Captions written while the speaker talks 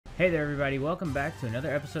Hey there everybody, welcome back to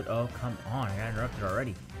another episode of, come on, I got interrupted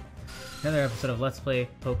already. Another episode of Let's Play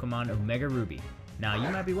Pokemon Omega Ruby. Now, you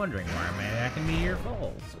might be wondering, why am I back in Meteor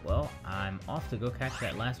Falls? Well, I'm off to go catch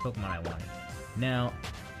that last Pokemon I wanted. Now,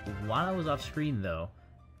 while I was off screen though,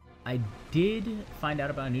 I did find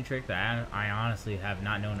out about a new trick that I honestly have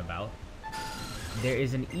not known about. There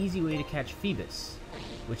is an easy way to catch Phoebus,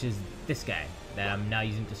 which is this guy that I'm now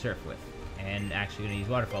using to surf with, and actually going to use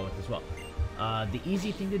Waterfall with as well. The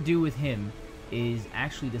easy thing to do with him is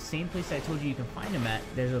actually the same place I told you can find him at.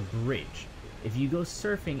 There's a bridge. If you go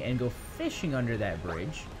surfing and go fishing under that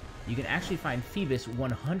bridge, you can actually find Phoebus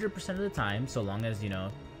 100% of the time, so long as, you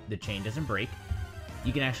know, the chain doesn't break.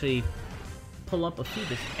 You can actually pull up a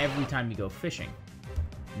Phoebus every time you go fishing.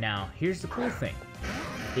 Now, here's the cool thing.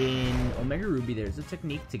 In Omega Ruby, there's a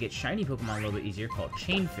technique to get shiny Pokemon a little bit easier called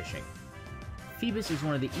chain fishing. Phoebus is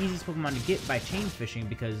one of the easiest Pokemon to get by chain fishing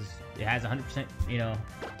because it has 100%, you know,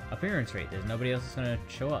 appearance rate. There's nobody else that's going to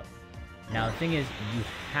show up. Now, the thing is, you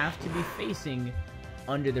have to be facing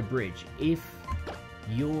under the bridge. If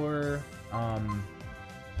your,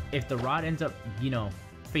 if the rod ends up, you know,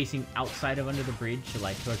 facing outside of under the bridge,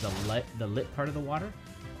 like towards the lit part of the water,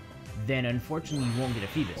 then unfortunately you won't get a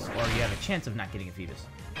Phoebus, or you have a chance of not getting a Phoebus.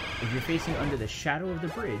 If you're facing under the shadow of the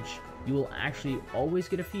bridge, you will actually always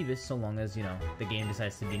get a Phoebus, so long as, you know, the game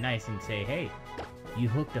decides to be nice and say, hey, you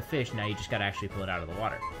hooked a fish, now you just gotta actually pull it out of the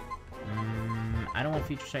water. I don't want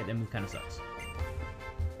Future Sight, that move kinda sucks.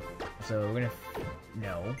 So we're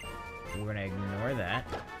gonna ignore that.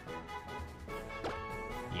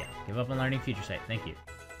 Yeah, give up on learning Future Sight, thank you.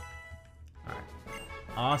 Alright.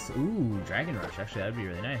 Awesome. Ooh, Dragon Rush, actually that'd be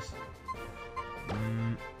really nice.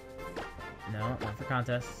 No, not for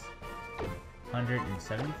contests.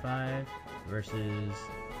 175 versus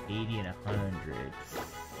 80 and 100.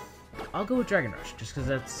 I'll go with Dragon Rush, just because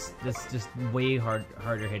that's just way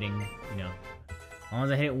harder hitting, you know. As long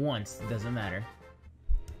as I hit it once, it doesn't matter.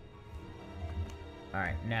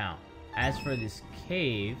 Alright, now, as for this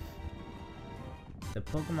cave, the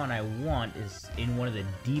Pokemon I want is in one of the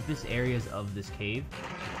deepest areas of this cave.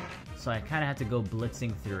 So I kind of have to go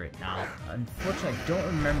blitzing through it. Now, unfortunately, I don't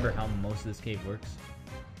remember how most of this cave works.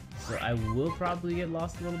 So I will probably get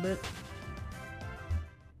lost a little bit.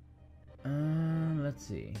 Let's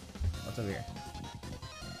see. What's over here?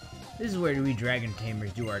 This is where we Dragon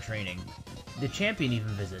Tamers do our training. The champion even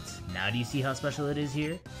visits. Now do you see how special it is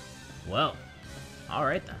here? Well,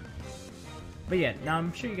 alright then. But yeah, now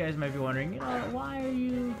I'm sure you guys might be wondering, you know, why are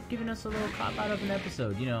you giving us a little cop-out of an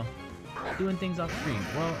episode, you know, doing things off screen?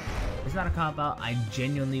 Well, it's not a cop-out. I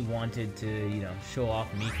genuinely wanted to, you know, show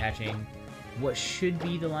off me catching what should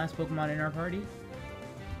be the last Pokemon in our party.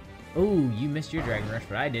 Oh, you missed your Dragon Rush,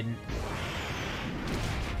 but I didn't.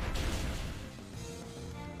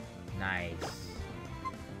 Nice.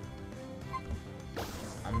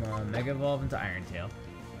 I'm gonna Mega Evolve into Iron Tail.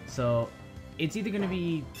 So, it's either gonna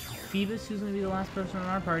be Phoebus who's gonna be the last person in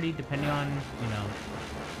our party, depending on, you know,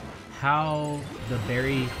 how the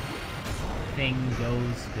berry thing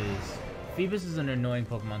goes, because Phoebus is an annoying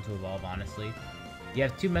Pokemon to evolve, honestly. You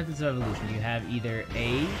have two methods of evolution. You have either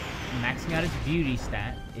A, maxing out its beauty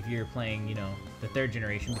stat, if you're playing, you know, the 3rd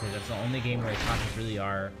generation, because that's the only game where its concepts really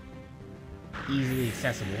are easily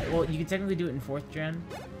accessible. Well, you can technically do it in 4th gen,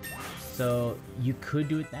 so you could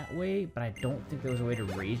do it that way, but I don't think there was a way to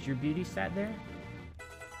raise your beauty stat there.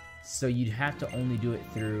 So you'd have to only do it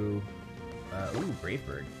through, ooh, Brave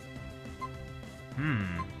Bird.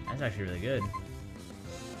 That's actually really good.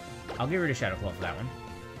 I'll get rid of Shadow Claw for that one.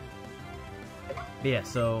 But yeah,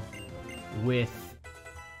 so with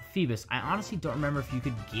Phoebus, I honestly don't remember if you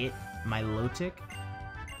could get my Milotic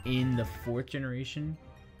in the 4th generation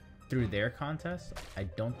through their contest. I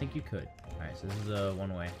don't think you could. Alright, so this is a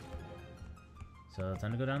one-way. So it's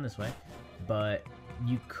time to go down this way. But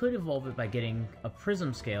you could evolve it by getting a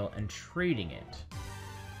Prism Scale and trading it.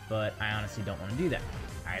 But I honestly don't want to do that.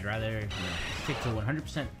 I'd rather, you know, stick to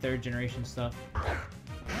 100% 3rd generation stuff.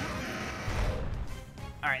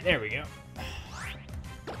 Alright, there we go.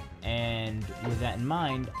 And with that in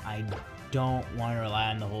mind, I don't want to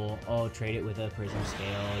rely on the whole, oh, trade it with a Prism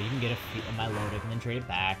Scale, you can get a Milotic and then trade it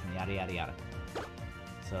back, and yada yada yada.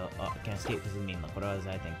 So, oh, I can't escape because of mean look. What was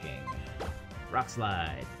I thinking? Rock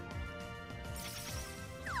Slide.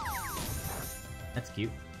 That's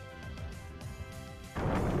cute.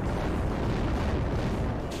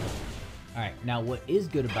 Alright, now what is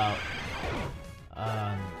good about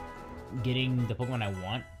getting the Pokemon I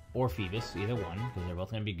want, or Phoebus, either one, because they're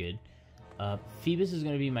both going to be good. Phoebus is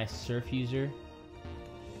going to be my surf user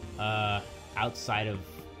outside of,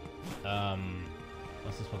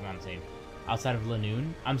 what's this Pokemon's name? outside of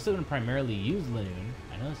Lanoon. I'm still going to primarily use Lanoon.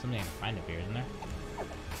 I know there's something I can find up here, isn't there?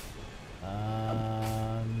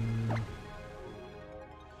 I'm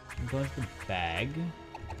going to the bag.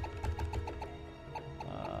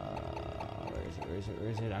 Where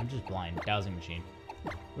is it? I'm just blind. Dowsing machine.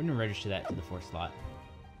 We're gonna register that to the 4th slot.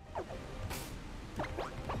 There's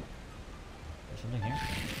something here?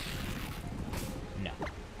 No.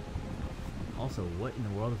 Also, what in the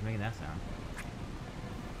world is making that sound?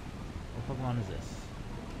 What Pokemon is this?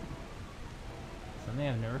 Something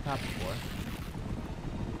I've never caught before.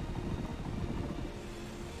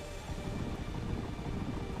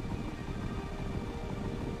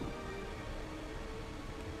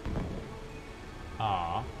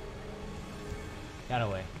 Aw. Got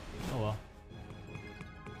away. Oh well.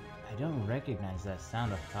 I don't recognize that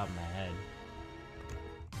sound off the top of my head.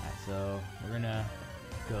 Alright, so we're gonna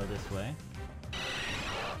go this way.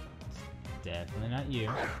 It's definitely not you.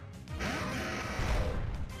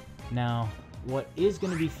 Now, what is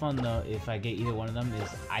gonna be fun though, if I get either one of them, is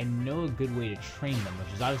I know a good way to train them,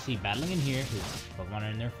 which is obviously battling in here, because Pokemon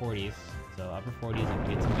are in their 40s, so upper 40s and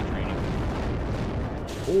get some good training.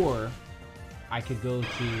 Or I could go to,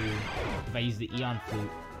 if I use the Eon Flute,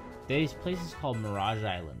 there's places called Mirage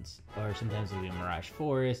Islands, or sometimes it'll be a Mirage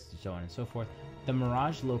Forest, so on and so forth. The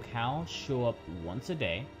Mirage locales show up once a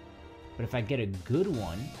day, but if I get a good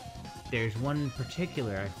one, there's one in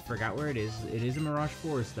particular, I forgot where it is a Mirage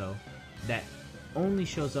Forest though, that only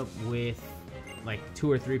shows up with like 2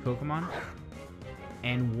 or 3 Pokemon,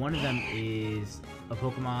 and one of them is a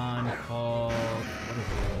Pokemon called, what is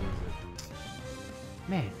it?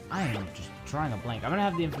 Man, I am just drawing a blank. I'm gonna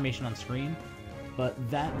have the information on screen, but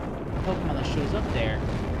that Pokemon that shows up there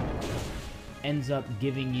ends up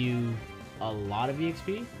giving you a lot of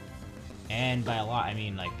EXP, and by a lot, I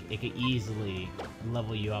mean like it could easily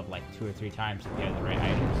level you up like 2 or 3 times if you have the right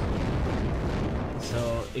items.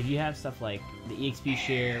 So if you have stuff like the EXP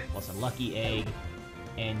share plus a lucky egg,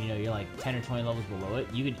 and you know you're like 10 or 20 levels below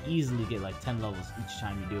it, you could easily get like 10 levels each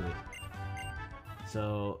time you do it.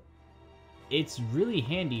 So it's really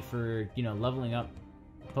handy for, you know, leveling up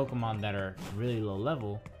Pokemon that are really low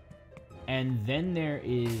level. And then there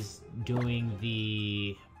is doing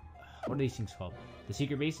the, what are these things called? The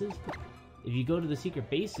secret bases? If you go to the secret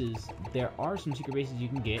bases, there are some secret bases you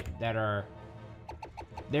can get that are,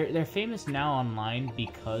 they're famous now online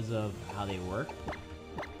because of how they work.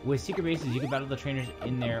 With secret bases, you can battle the trainers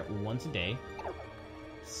in there once a day.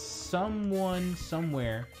 Someone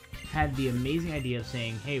somewhere had the amazing idea of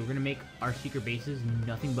saying, hey, we're gonna make our secret bases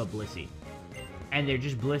nothing but Blissey. And they're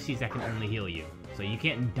just Blissies that can only heal you. So you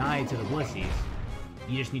can't die to the Blissies,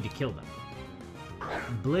 you just need to kill them.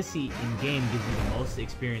 Blissey in-game gives you the most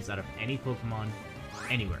experience out of any Pokemon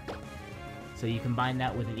anywhere. So you combine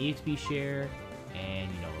that with an EXP share, and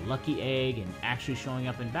you know, a lucky egg, and actually showing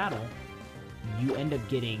up in battle, you end up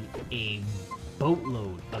getting a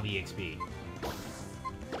boatload of EXP.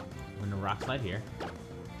 I'm gonna rock slide here.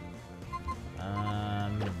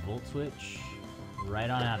 I'm gonna Volt Switch right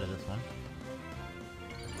on out of this one.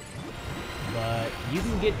 But you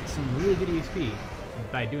can get some really good EXP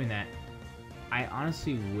by doing that. I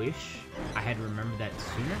honestly wish I had remembered that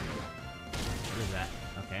sooner. What is that?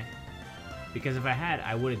 Okay. Because if I had,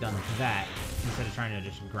 I would have done that instead of trying to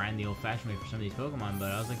just grind the old-fashioned way for some of these Pokemon.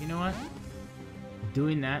 But I was like, you know what?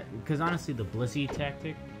 Doing that, because honestly, the Blissey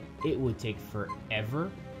tactic, it would take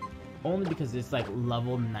forever. Only because it's like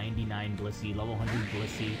level 99 Blissey, level 100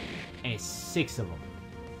 Blissey, and it's 6 of them.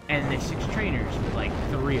 And there's 6 trainers with like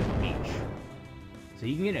 3 of them each. So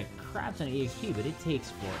you can get a crap ton of EXP, but it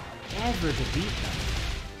takes forever to beat them.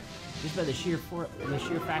 Just by the sheer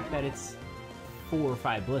fact that it's 4 or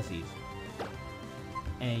 5 Blissies.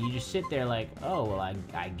 And you just sit there like, oh, well,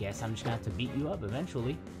 I guess I'm just gonna have to beat you up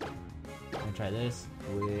eventually. I'm gonna try this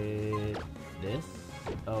with this.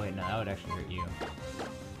 Oh wait, no, that would actually hurt you.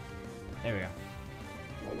 There we go.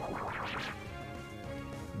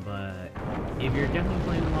 But if you're definitely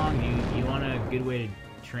playing along, you want a good way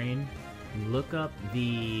to train, look up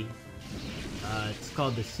the it's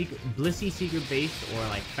called the Blissey Secret Base, or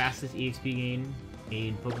like fastest EXP gain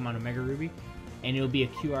in Pokemon Omega Ruby, and it'll be a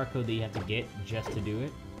QR code that you have to get just to do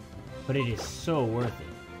it. But it is so worth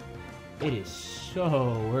it. It is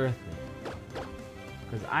so worth it.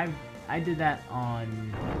 Because I did that on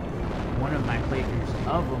one of my playthroughs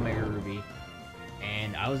of Omega Ruby,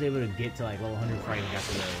 and I was able to get to like level 100 before I even got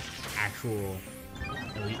to the actual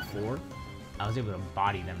Elite Four. I was able to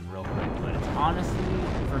body them real quick, but it's honestly,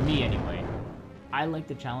 for me anyway, I like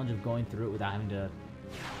the challenge of going through it without having to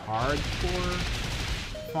hardcore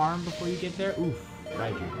farm before you get there. Oof,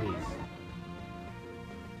 Raiju, please.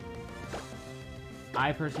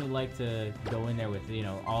 I personally like to go in there with, you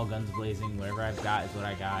know, all guns blazing. Whatever I've got is what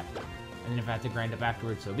I got. And then if I have to grind up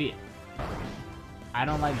afterwards, so be it. I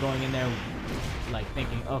don't like going in there, like,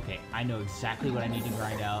 thinking, okay, I know exactly what I need to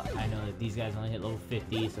grind out. I know that these guys only hit level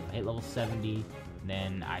 50, so if I hit level 70,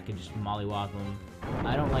 then I can just mollywop them.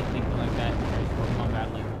 I don't like thinking like that when there's Pokemon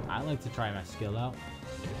battling. I like to try my skill out.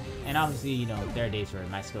 And obviously, you know, there are days where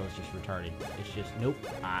my skill is just retarded. It's just, nope,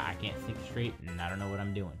 I can't think straight, and I don't know what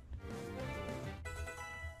I'm doing.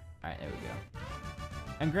 Alright, there we go.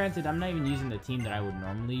 And granted, I'm not even using the team that I would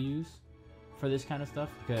normally use for this kind of stuff,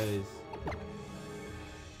 because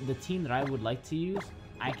the team that I would like to use,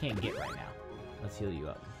 I can't get right now. Let's heal you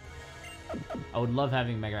up. I would love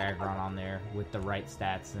having Mega Aggron on there with the right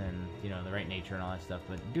stats and, you know, the right nature and all that stuff,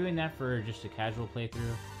 but doing that for just a casual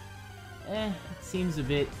playthrough, it seems a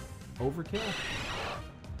bit overkill.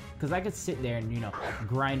 Because I could sit there and, you know,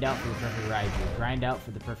 grind out for the perfect Raiju, grind out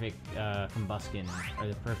for the perfect Combuskin, or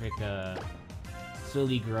the perfect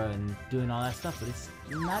Soligra, and doing all that stuff, but it's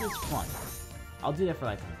not as fun. I'll do that for,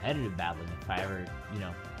 like, competitive battling if I ever, you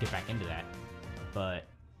know, get back into that. But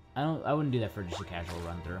I wouldn't do that for just a casual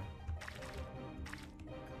run-through.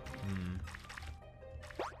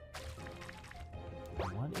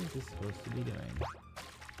 What is this supposed to be doing?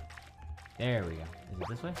 There we go. Is it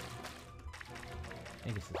this way? I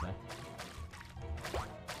think it's this way.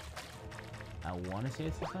 I want to say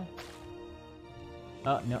it's this way.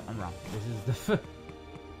 Oh, no, I'm wrong. This is the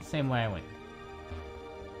same way I went.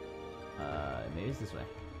 Maybe it's this way.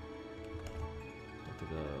 Have to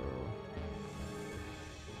go.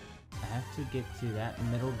 I have to get to that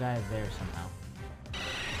middle guy there somehow.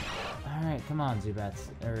 Alright, come on, Zubats.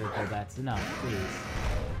 Or Golbats. No, please.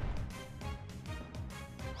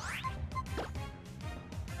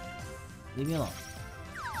 Leave me alone.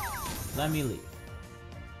 Let me leave.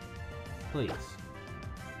 Please.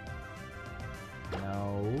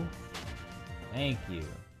 No. Thank you.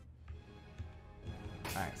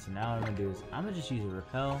 Alright, so now what I'm gonna do is I'm gonna just use a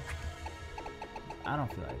repel. I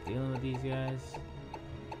don't feel like dealing with these guys.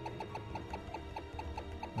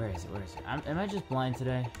 Where is it? Where is it? Am I just blind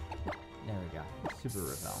today? There we go. Super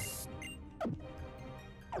repel.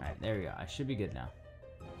 Alright, there we go. I should be good now.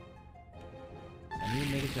 So I need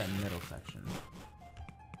to make it to that middle section.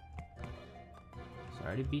 So I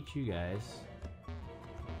already beat you guys.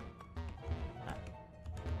 Ah.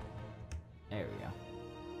 There we go.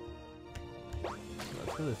 So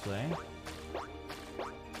let's go this way.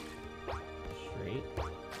 Straight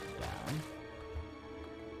down.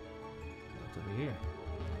 What's over here?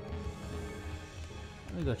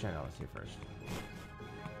 Let me go check out what's here first.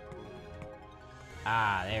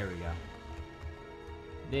 Ah, there we go.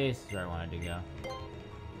 This is where I wanted to go.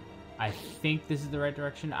 I think this is the right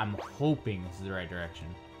direction. I'm hoping this is the right direction.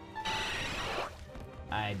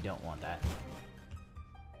 I don't want that.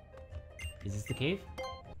 Is this the cave?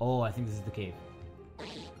 Oh, I think this is the cave.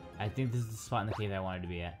 I think this is the spot in the cave that I wanted to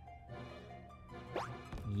be at.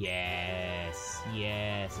 Yes,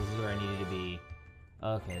 yes, this is where I needed to be.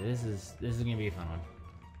 Okay, this is gonna be a fun one.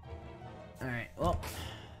 Alright, well,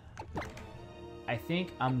 I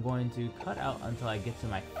think I'm going to cut out until I get to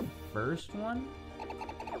my first one.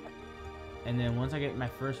 And then once I get my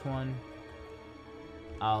first one,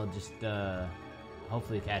 I'll just,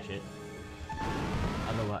 hopefully catch it.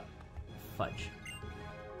 Otherwise, fudge.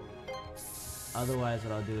 Otherwise,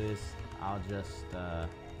 what I'll do is, I'll just, come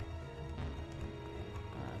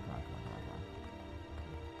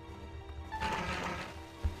on.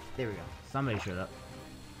 There we go. Somebody showed up.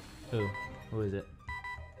 Who? Who is it?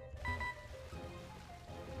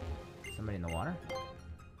 Somebody in the water?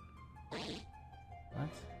 What?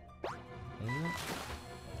 Is it?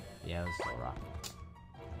 Yeah, it was still rock.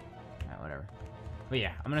 Alright, whatever. But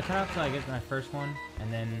yeah, I'm gonna cut out till I get to my first one,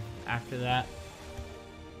 and then after that,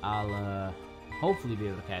 I'll hopefully be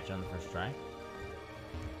able to catch it on the first try.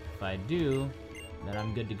 If I do, then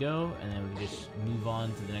I'm good to go, and then we can just move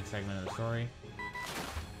on to the next segment of the story.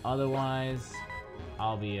 Otherwise,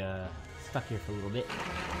 I'll be stuck here for a little bit.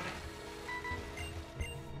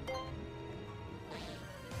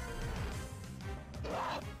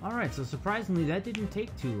 Alright, so surprisingly, that didn't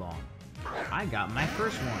take too long. I got my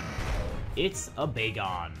first one. It's a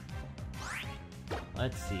Bagon.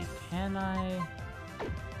 Let's see, can I...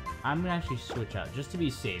 I'm gonna actually switch out, just to be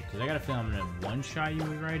safe, because I got a feeling I'm gonna one-shot you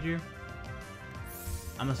with Raiju.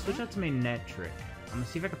 I'm gonna switch out to my net trick. I'm gonna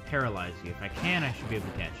see if I can paralyze you. If I can, I should be able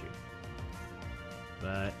to catch you.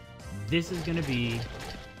 But this is gonna be...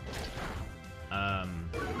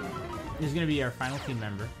 this is gonna be our final team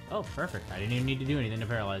member. Oh, perfect. I didn't even need to do anything to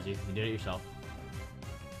paralyze you. You did it yourself.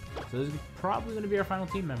 So this is probably gonna be our final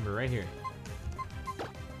team member right here.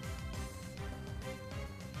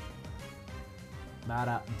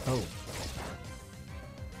 Bada boom.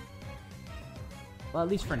 Well, at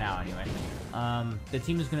least for now, anyway. The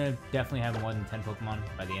team is going to definitely have more than 10 Pokemon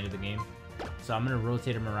by the end of the game. So I'm going to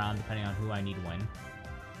rotate them around depending on who I need when.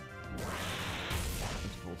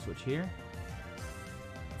 Let's full switch here.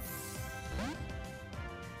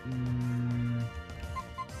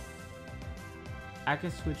 I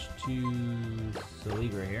can switch to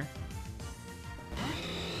Celegra here.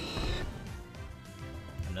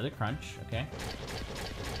 Another crunch, okay.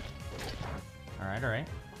 Alright, alright.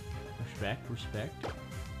 Respect, respect.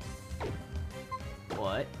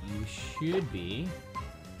 But you should be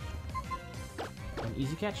an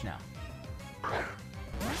easy catch now.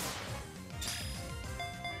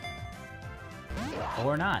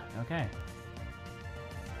 Or not, okay.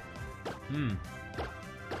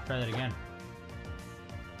 Try that again.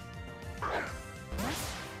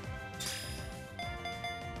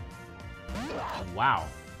 Wow.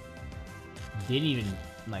 Didn't even,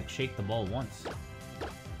 like, shake the ball once.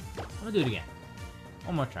 I'm gonna do it again.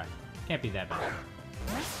 One more try. Can't be that bad.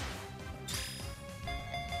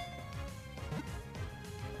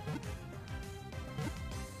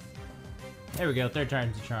 There we go, third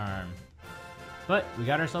time's the charm. But we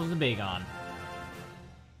got ourselves a Bagon.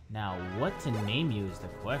 Now, what to name you is the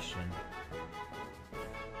question.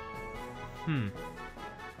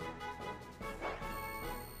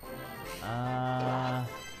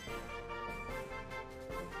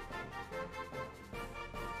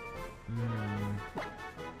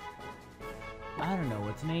 I don't know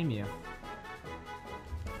what to name you.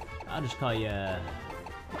 I'll just call you, I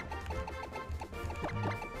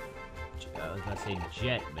was about to say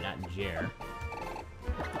Jet, but not Jer.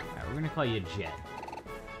 Alright, we're gonna call you Jet.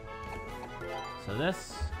 So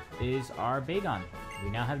this is our Bagon. We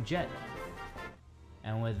now have Jet.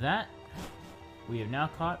 And with that, we have now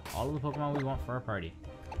caught all of the Pokemon we want for our party.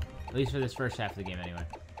 At least for this first half of the game, anyway.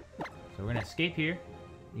 So we're gonna escape here.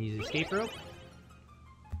 Use the escape rope.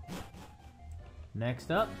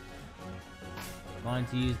 Next up, going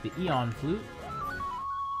to use the Eon Flute.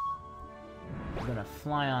 We're gonna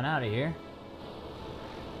fly on out of here.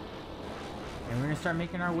 And we're gonna start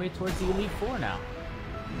making our way towards the Elite Four now.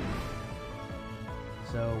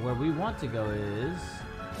 So where we want to go is,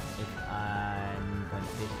 if I'm going to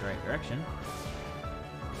face the right direction.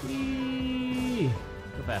 Whee!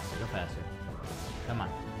 Go faster, go faster. Come on.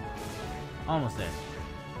 Almost there.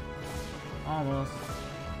 Almost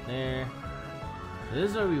there. So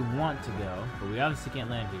this is where we want to go, but we obviously can't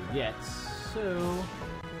land here yet. So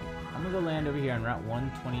I'm gonna go land over here on Route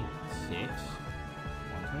 126.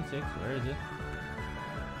 126, where is it?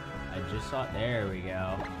 I just saw it. There we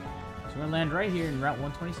go. So we're gonna land right here in Route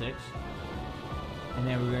 126. And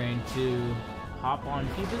then we're going to hop on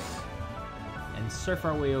Phoebus and surf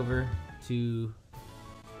our way over to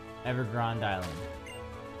Evergrande Island.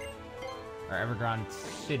 Or Evergrande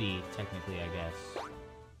City, technically, I guess.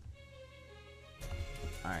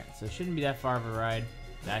 Alright, so it shouldn't be that far of a ride.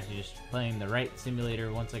 It's actually just playing the right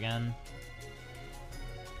simulator once again.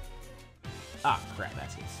 Ah, crap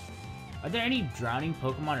baskets. Are there any drowning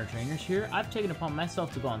Pokemon or trainers here? I've taken upon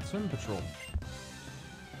myself to go on swim patrol.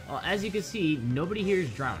 Well, as you can see, nobody here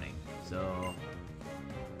is drowning, so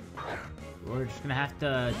we're just gonna have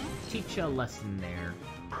to teach you a lesson there.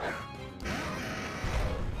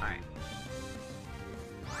 Alright.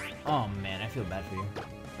 Oh man, I feel bad for you.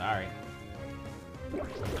 Sorry.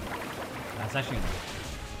 That's actually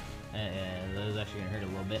that was actually gonna hurt a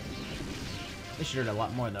little bit. This should hurt a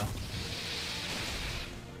lot more though.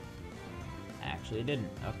 Actually, it didn't.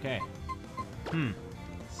 Okay.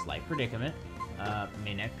 Slight predicament.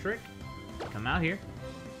 Manectric, come out here.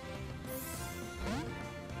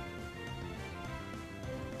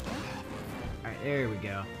 Alright, there we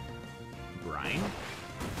go. Brine.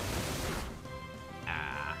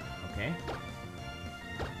 Ah, okay.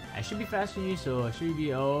 I should be faster than you, so I should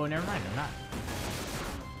be... Oh, never mind, I'm not.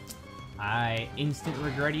 I instant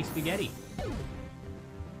regretty spaghetti.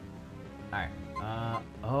 Alright.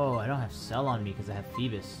 Oh, I don't have Cell on me because I have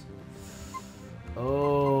Phoebus.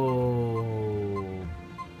 Oh.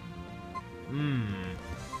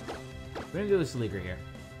 We're gonna go with Celegra here.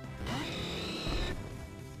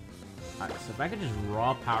 Alright, so if I could just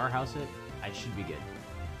raw powerhouse it, I should be good.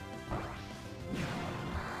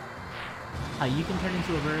 How you can turn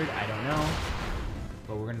into a bird, I don't know.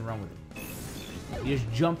 But we're gonna run with it. You just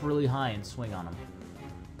jump really high and swing on them.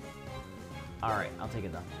 Alright, I'll take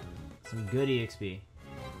it though. Some good EXP.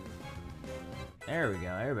 There we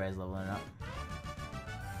go, everybody's leveling up.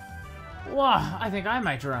 Wow, I think I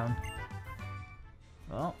might drown.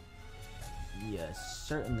 Well, you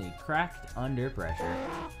certainly cracked under pressure.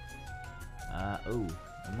 Oh,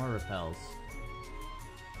 more repels.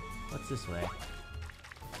 What's this way?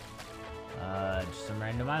 Just some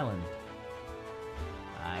random island.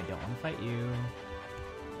 I don't want to fight you.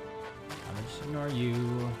 I'm gonna just ignore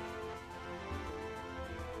you.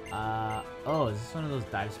 Oh, is this one of those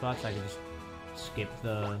dive spots I can just skip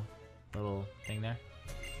the little thing there?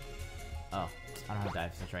 Oh, I don't have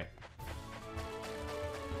dives, that's right.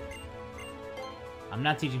 I'm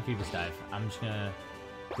not teaching Phoebus dive. I'm just gonna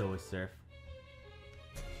go with surf.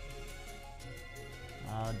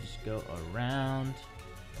 I'll just go around.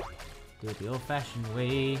 Do it the old-fashioned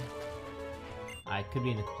way. I could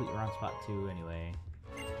be in the complete wrong spot too, anyway.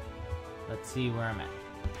 Let's see where I'm at.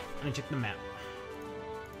 Let me check the map.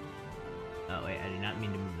 Oh wait, I did not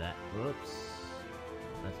mean to move that. Whoops.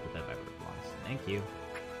 Let's put that back where it belongs. Thank you.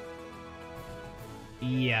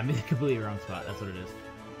 Yeah, I'm in the completely wrong spot. That's what it is.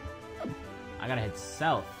 I gotta head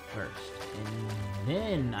south first, and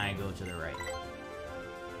then I go to the right.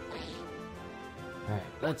 Alright,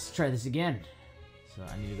 let's try this again. So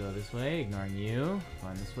I need to go this way, ignoring you.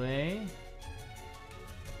 Going this way.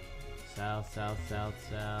 South, south, south,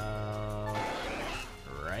 south.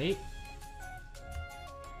 Right.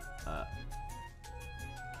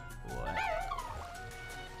 What?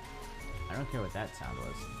 I don't care what that sound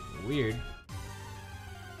was. Weird.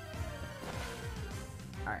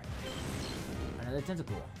 Alright. Another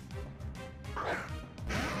tentacle.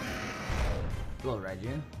 Hello,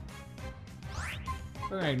 Raijin.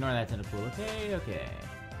 We're gonna ignore that tentacle. Okay, okay.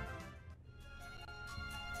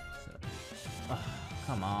 So,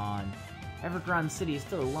 come on. Evergrande City is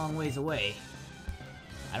still a long ways away.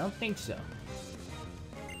 I don't think so.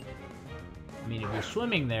 I mean, if you're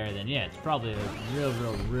swimming there, then yeah, it's probably a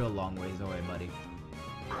real long ways away, buddy.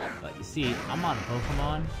 But you see, I'm on a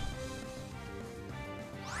Pokemon.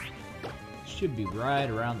 Should be right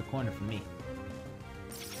around the corner from me.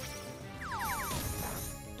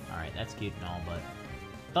 Alright, that's cute and all, but...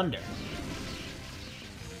 Thunder!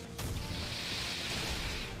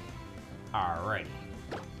 Alrighty.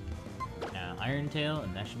 Now, Iron Tail,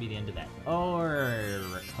 and that should be the end of that. Or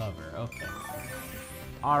recover, okay.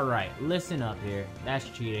 Alright, listen up here. That's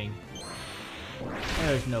cheating.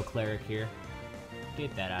 There's no cleric here.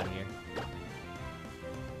 Get that out of here.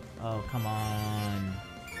 Oh, come on.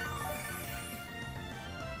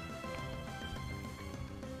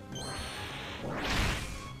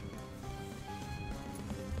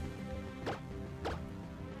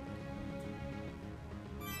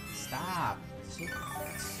 Stop.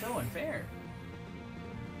 It's so unfair.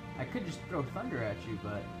 I could just throw thunder at you,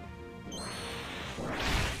 but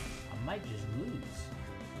I might just lose.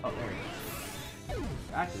 Oh, there it is.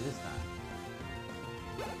 Gotcha this time.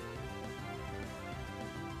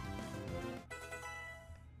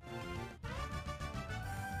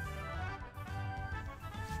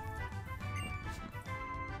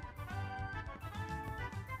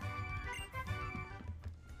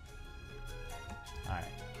 Alright.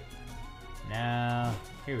 Now,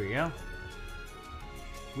 here we go.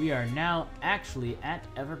 We are now actually at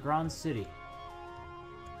Evergrande City.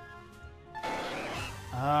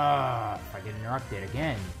 Ah, if I get interrupted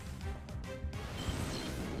again.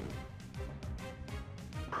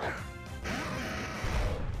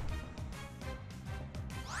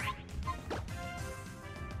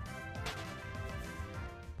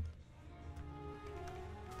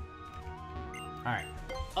 Alright,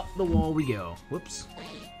 up the wall we go. Whoops.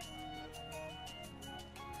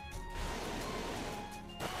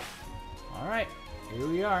 Alright, here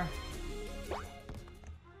we are.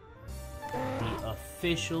 The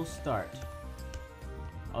official start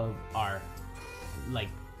of our, like,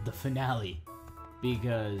 the finale.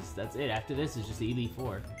 Because that's it. After this is just the Elite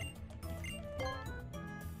Four.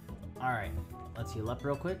 Alright, let's heal up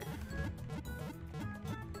real quick.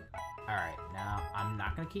 Alright, now I'm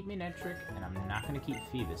not going to keep Manectric, and I'm not going to keep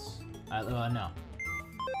Phoebus. No.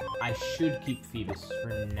 I should keep Phoebus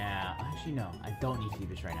for now. Actually, no. I don't need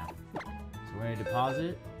Phoebus right now. So we're going to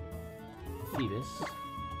deposit Phoebus.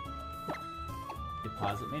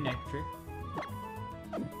 Deposit Manectric.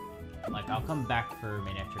 Like, I'll come back for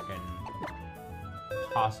Manectric and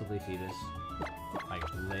possibly Phoebus. Like,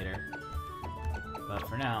 later. But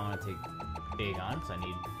for now, I'm going to take Bagon, because I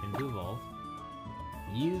need him to evolve.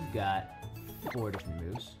 You've got 4 different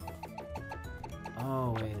moves.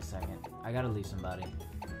 Oh, wait a second. I gotta leave somebody.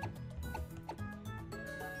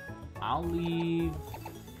 I'll leave...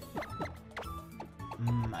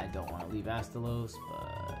 I don't want to leave Astalos,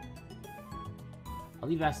 but... I'll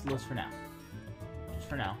leave Astalos for now. Just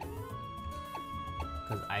for now.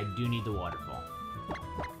 Because I do need the waterfall.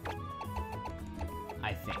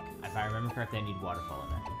 I think. If I remember correctly, I need waterfall in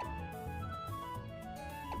there.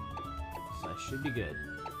 So I should be good.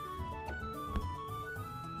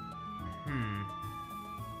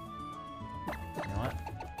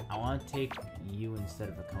 want to take you instead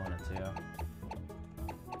of Vakona too.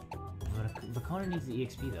 But Vakona needs the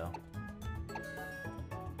EXP though.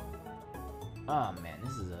 Oh man,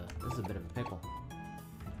 this is a bit of a pickle.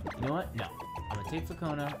 You know what? No. I'm gonna take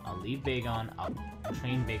Vakona, I'll leave Bagon, I'll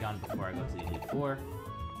train Bagon before I go to the Elite Four.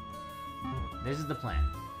 This is the plan.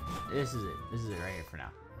 This is it. This is it right here for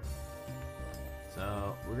now.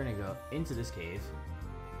 So, we're gonna go into this cave.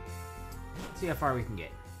 See how far we can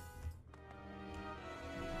get.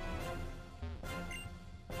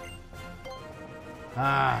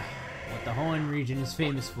 Ah, what the Hoenn region is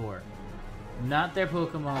famous for. Not their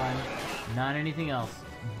Pokemon, not anything else,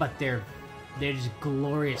 but their just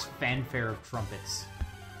glorious fanfare of trumpets.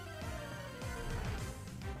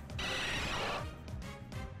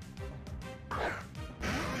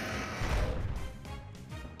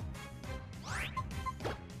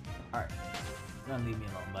 Alright, don't leave me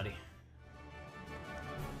alone, buddy.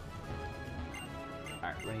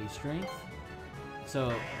 Alright, we're gonna use Strength.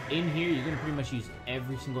 So, in here, you're gonna pretty much use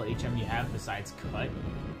every single HM you have besides Cut.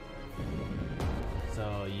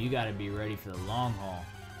 So, you gotta be ready for the long haul.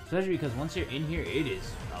 Especially because once you're in here, it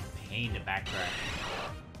is a pain to backtrack.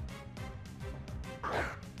 Alright,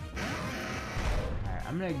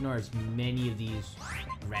 I'm gonna ignore as many of these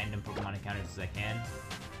random Pokemon encounters as I can.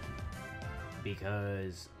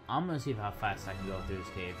 Because I'm gonna see how fast I can go through this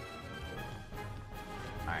cave.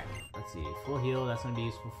 Alright, let's see. Full heal, that's gonna be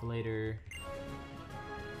useful for later.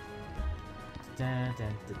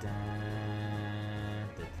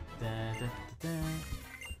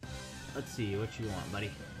 Let's see, what you want,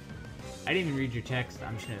 buddy? I didn't even read your text.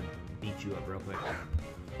 I'm just gonna beat you up real quick.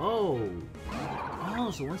 Oh!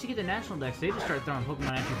 Oh, so once you get the National Dex, they just start throwing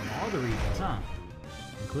Pokemon at you from all the regions, huh?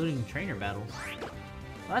 Including trainer battles.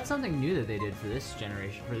 Well, that's something new that they did for this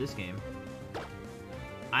generation, for this game.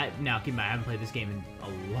 Now, keep in mind, I haven't played this game in a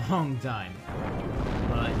long time.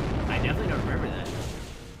 But I definitely don't remember that.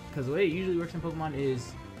 Because the way it usually works in Pokemon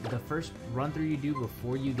is the first run-through you do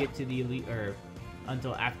before you get to the Elite, or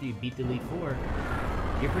until after you beat the Elite Four,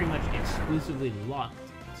 you're pretty much exclusively locked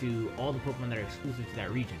to all the Pokemon that are exclusive to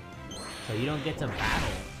that region. So you don't get to battle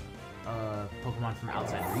Pokemon from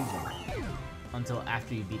outside the region until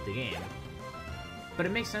after you beat the game. But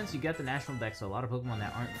it makes sense, you got the National Dex, so a lot of Pokemon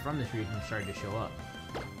that aren't from this region are starting to show up.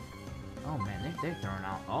 Oh man, they're throwing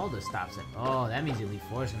out all the stops. Oh, that means Elite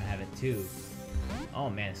Four is going to have it too. Oh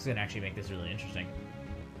man, this is going to actually make this really interesting.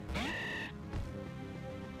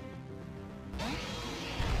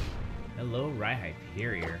 Hello,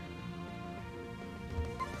 Rhyperior.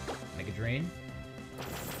 Mega Drain.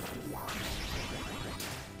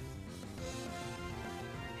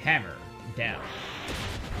 Hammer down.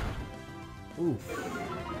 Oof.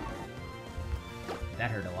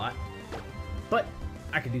 That hurt a lot. But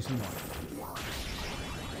I could do some more.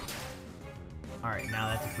 Alright, now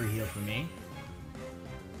that's a free heal for me.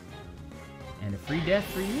 And a free death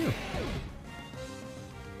for you.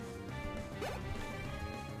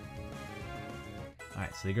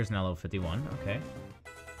 Alright, Sleeker's now level 51, okay.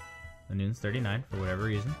 Lanoon's 39, for whatever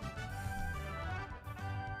reason.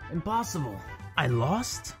 Impossible! I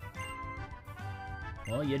lost?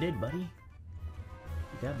 Well, you did, buddy. You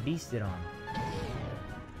got beasted on.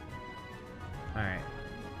 Alright,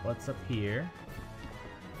 what's up here?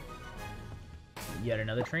 Yet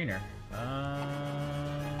another trainer. I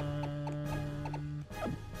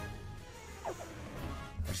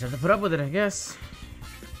just have to put up with it, I guess.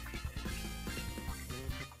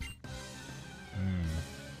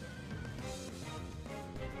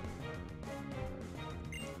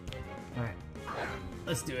 Alright.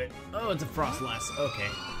 Let's do it. Oh, it's a Frostlass. Okay.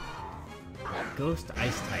 Ghost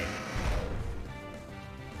Ice type.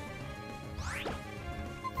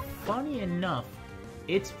 Funny enough,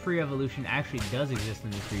 its pre-evolution actually does exist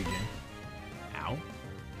in this region. Ow.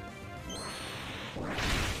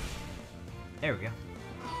 There we go.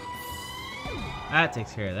 That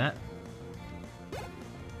takes care of that.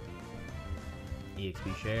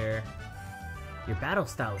 EXP share. Your battle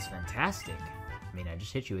style is fantastic. I mean, I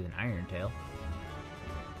just hit you with an Iron Tail.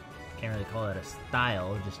 Can't really call it a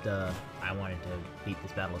style, just, I wanted to beat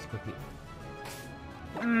this battle as quickly.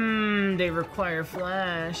 They require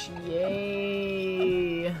Flash.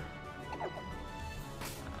 Yay!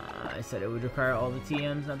 I said it would require all the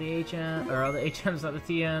TMs, not the HM, or all the HMs, not the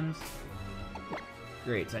TMs.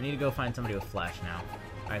 Great, so I need to go find somebody with Flash now.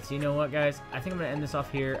 Alright, so you know what, guys? I think I'm going to end this off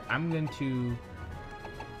here. I'm going to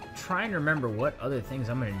try and remember what other things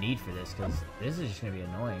I'm going to need for this, because this is just going to be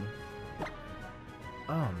annoying.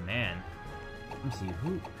 Oh, man. Let me see.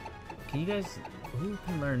 Who can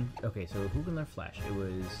learn... Okay, so who can learn Flash? It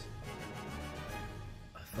was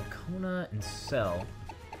Vakona and Cell.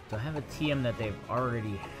 do I have a TM that they've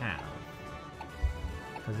already have?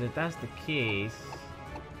 Because if that's the case,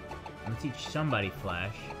 I'm gonna teach somebody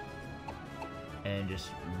Flash and just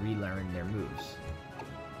relearn their moves.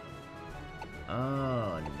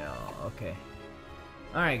 Oh no, okay.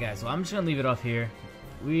 Alright guys, well I'm just gonna leave it off here.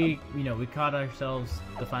 We caught ourselves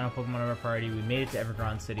the final Pokemon of our party. We made it to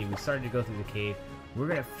Evergrande City. We started to go through the cave. We're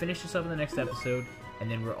gonna finish this up in the next episode,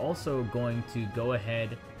 and then we're also going to go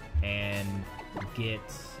ahead and get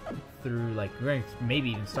through, like, we're going to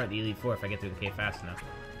maybe even start the Elite Four if I get through the cave fast enough.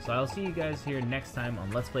 So I'll see you guys here next time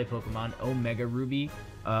on Let's Play Pokemon Omega Ruby.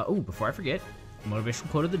 Oh, before I forget, motivational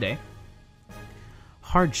quote of the day.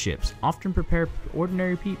 Hardships often prepare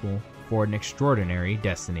ordinary people for an extraordinary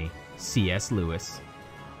destiny. C.S. Lewis.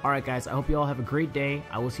 Alright guys, I hope you all have a great day.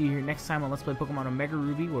 I will see you here next time on Let's Play Pokemon Omega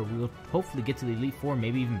Ruby, where we will hopefully get to the Elite Four,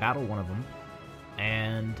 maybe even battle one of them.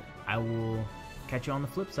 And I will catch you on the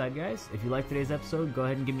flip side, guys. If you liked today's episode, go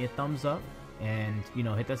ahead and give me a thumbs up. And,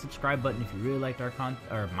 hit that subscribe button if you really liked our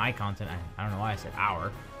my content. I don't know why I said our.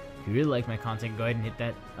 If you really like my content, go ahead and hit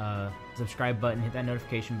that subscribe button, hit that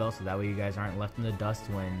notification bell, so that way you guys aren't left in the dust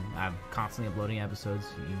when I'm constantly uploading episodes.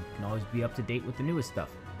 You can always be up to date with the newest stuff.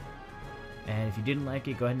 And if you didn't like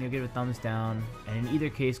it, go ahead and give it a thumbs down. And in either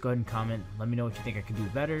case, go ahead and comment. Let me know what you think I could do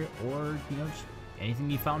better, or, just anything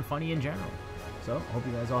you found funny in general. So, hope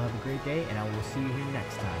you guys all have a great day, and I will see you here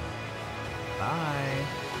next time.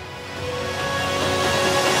 Bye!